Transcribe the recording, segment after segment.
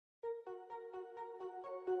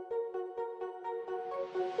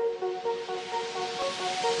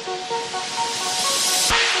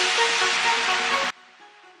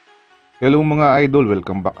Hello mga idol,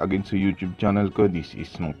 welcome back again sa YouTube channel ko. This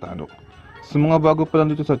is Mang Tanok. Sa mga bago pa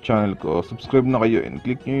lang dito sa channel ko, subscribe na kayo and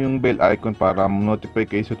click nyo yung bell icon para ma-notify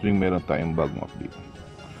kayo sa tuwing meron tayong bagong update.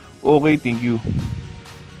 Okay, thank you.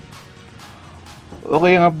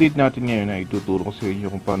 Okay, ang update natin ngayon ay ituturo ko sa inyo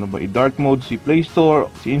kung paano ba i-dark mode si Play Store,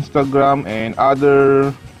 si Instagram, and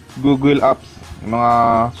other Google apps. Yung mga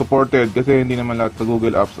supported kasi hindi naman lahat sa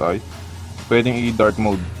Google apps ay pwedeng i-dark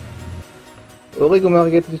mode. Okay, kung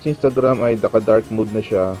makikita sa Instagram ay naka-dark mode na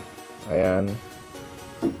siya. Ayan.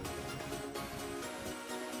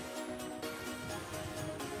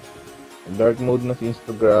 Dark mode na si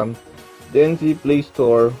Instagram. Then si Play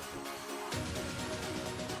Store.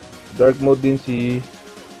 Dark mode din si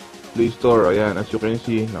Play Store. Ayan, as you can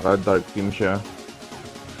see, naka-dark theme siya.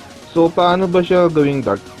 So, paano ba siya gawing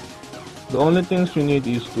dark? The only things you need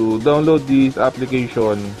is to download this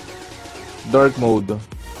application, dark mode.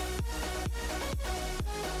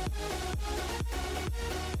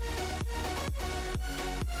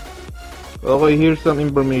 Okay, here's some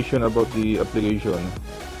information about the application.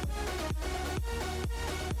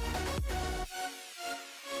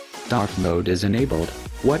 Dark mode is enabled.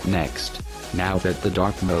 What next? Now that the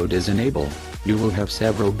dark mode is enabled, you will have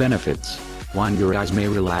several benefits. 1. Your eyes may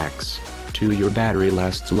relax. 2. Your battery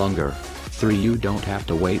lasts longer. 3. You don't have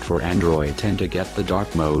to wait for Android 10 to get the dark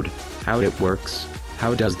mode. How it works?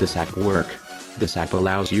 How does this app work? This app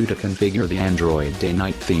allows you to configure the Android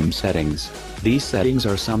day-night theme settings. These settings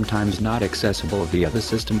are sometimes not accessible via the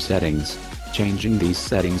system settings. Changing these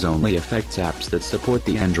settings only affects apps that support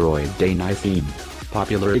the Android day-night theme.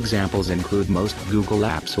 Popular examples include most Google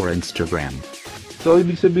apps or Instagram. So,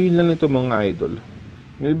 ibig sabihin lang nito mga idol,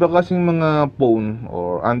 yung iba kasing mga phone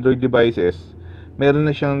or Android devices, meron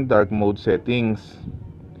na siyang dark mode settings.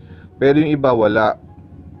 Pero yung iba wala.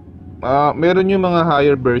 Meron yung mga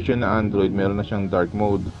higher version na Android, meron na siyang dark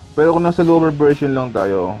mode. Pero kung nasa lower version lang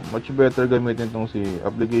tayo, much better gamitin itong si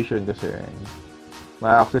application kasi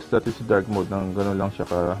ma-access natin si dark mode ng gano'n lang siya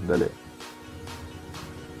kadali.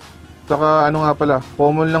 Saka ano nga pala,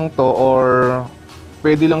 common lang to or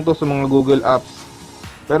pwede lang to sa mga Google apps.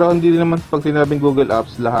 Pero hindi naman pag sinabing Google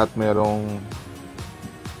apps, lahat merong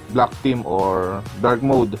black theme or dark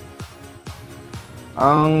mode.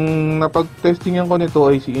 Ang napag-testingan ko nito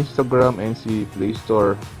ay si Instagram and si Play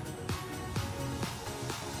Store.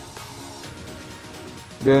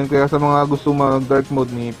 Then kaya sa mga gusto mag dark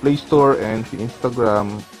mode ni Play Store and si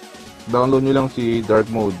Instagram, download nyo lang si dark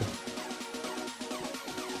mode.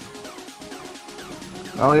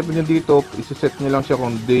 Nakakita nyo dito, isa-set nyo lang siya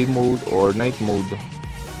kung day mode or night mode.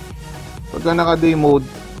 Pagka naka day mode,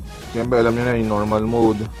 siyempre alam nyo na yung normal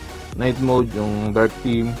mode. Night mode, yung dark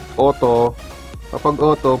theme, auto. Kapag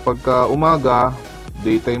auto, pagka umaga,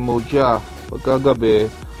 daytime mode siya. Pagka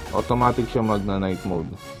gabi, automatic siya magna-night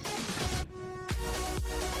mode.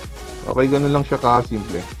 Okay, ganun lang siya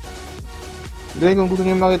ka-simple. Then, kung gusto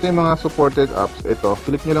niyo makita yung mga supported apps, ito,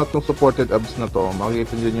 click nyo lang itong supported apps na to.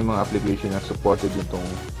 Makikita nyo yung mga application na supported itong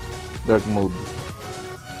dark mode.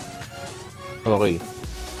 Okay.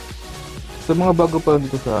 Sa mga bago pa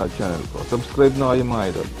dito sa channel ko, subscribe na kayo mga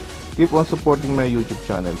idol. Keep on supporting my YouTube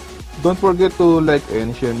channel. Don't forget to like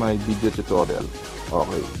and share my video tutorial.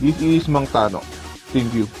 Okay, this is Mang Tanok. Thank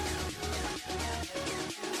you.